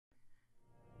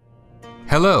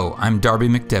Hello, I'm Darby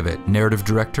McDevitt, narrative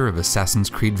director of Assassin's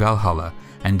Creed Valhalla,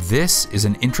 and this is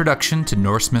an introduction to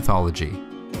Norse mythology.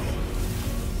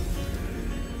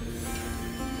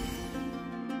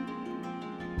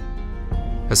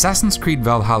 Assassin's Creed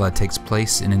Valhalla takes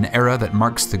place in an era that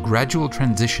marks the gradual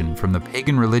transition from the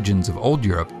pagan religions of old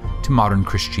Europe to modern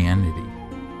Christianity.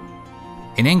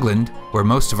 In England, where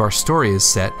most of our story is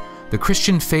set, the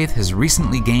Christian faith has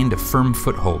recently gained a firm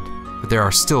foothold, but there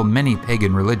are still many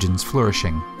pagan religions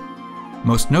flourishing.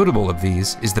 Most notable of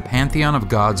these is the pantheon of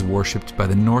gods worshipped by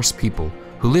the Norse people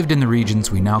who lived in the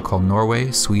regions we now call Norway,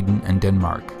 Sweden, and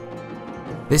Denmark.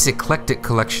 This eclectic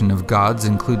collection of gods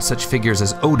includes such figures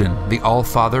as Odin, the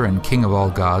All-Father and King of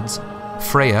all gods,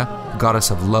 Freya,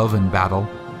 goddess of love and battle,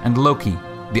 and Loki,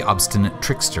 the obstinate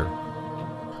trickster.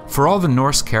 For all the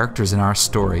Norse characters in our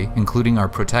story, including our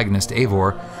protagonist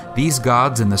Eivor, these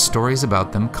gods and the stories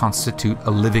about them constitute a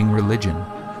living religion.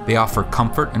 They offer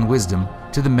comfort and wisdom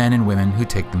to the men and women who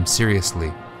take them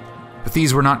seriously. But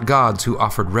these were not gods who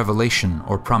offered revelation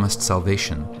or promised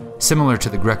salvation. Similar to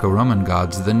the Greco-Roman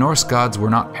gods, the Norse gods were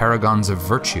not paragons of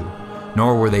virtue,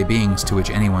 nor were they beings to which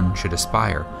anyone should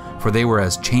aspire, for they were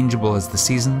as changeable as the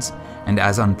seasons and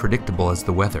as unpredictable as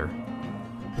the weather.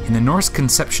 In the Norse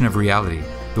conception of reality,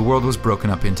 the world was broken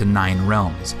up into 9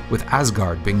 realms, with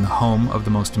Asgard being the home of the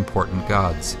most important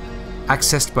gods.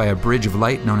 Accessed by a bridge of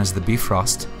light known as the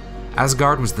Bifrost,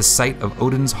 Asgard was the site of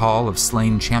Odin's Hall of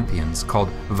Slain Champions, called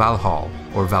Valhall,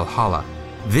 or Valhalla.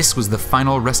 This was the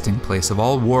final resting place of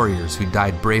all warriors who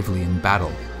died bravely in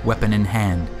battle, weapon in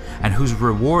hand, and whose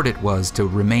reward it was to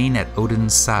remain at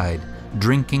Odin's side,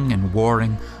 drinking and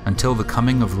warring until the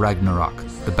coming of Ragnarok,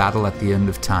 the battle at the end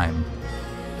of time.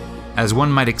 As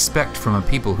one might expect from a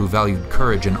people who valued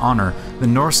courage and honor, the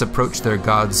Norse approached their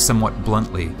gods somewhat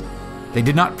bluntly. They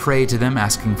did not pray to them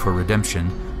asking for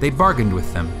redemption, they bargained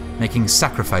with them, making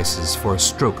sacrifices for a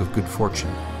stroke of good fortune.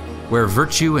 Where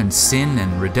virtue and sin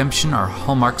and redemption are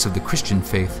hallmarks of the Christian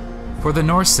faith, for the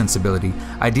Norse sensibility,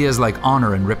 ideas like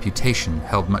honor and reputation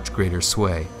held much greater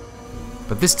sway.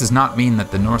 But this does not mean that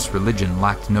the Norse religion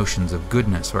lacked notions of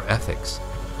goodness or ethics.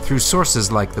 Through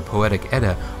sources like the Poetic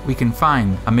Edda, we can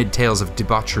find, amid tales of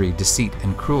debauchery, deceit,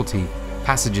 and cruelty,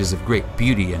 passages of great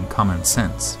beauty and common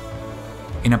sense.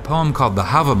 In a poem called the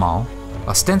Havamal,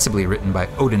 ostensibly written by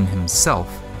Odin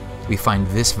himself, we find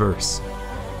this verse: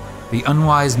 "The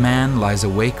unwise man lies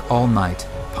awake all night,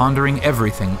 pondering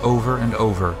everything over and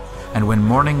over, and when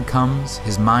morning comes,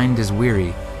 his mind is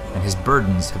weary, and his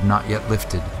burdens have not yet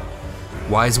lifted."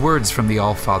 Wise words from the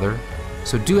All-Father,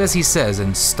 so do as he says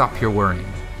and stop your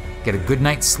worrying. Get a good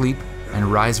night's sleep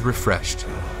and rise refreshed,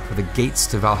 for the gates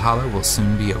to Valhalla will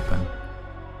soon be open.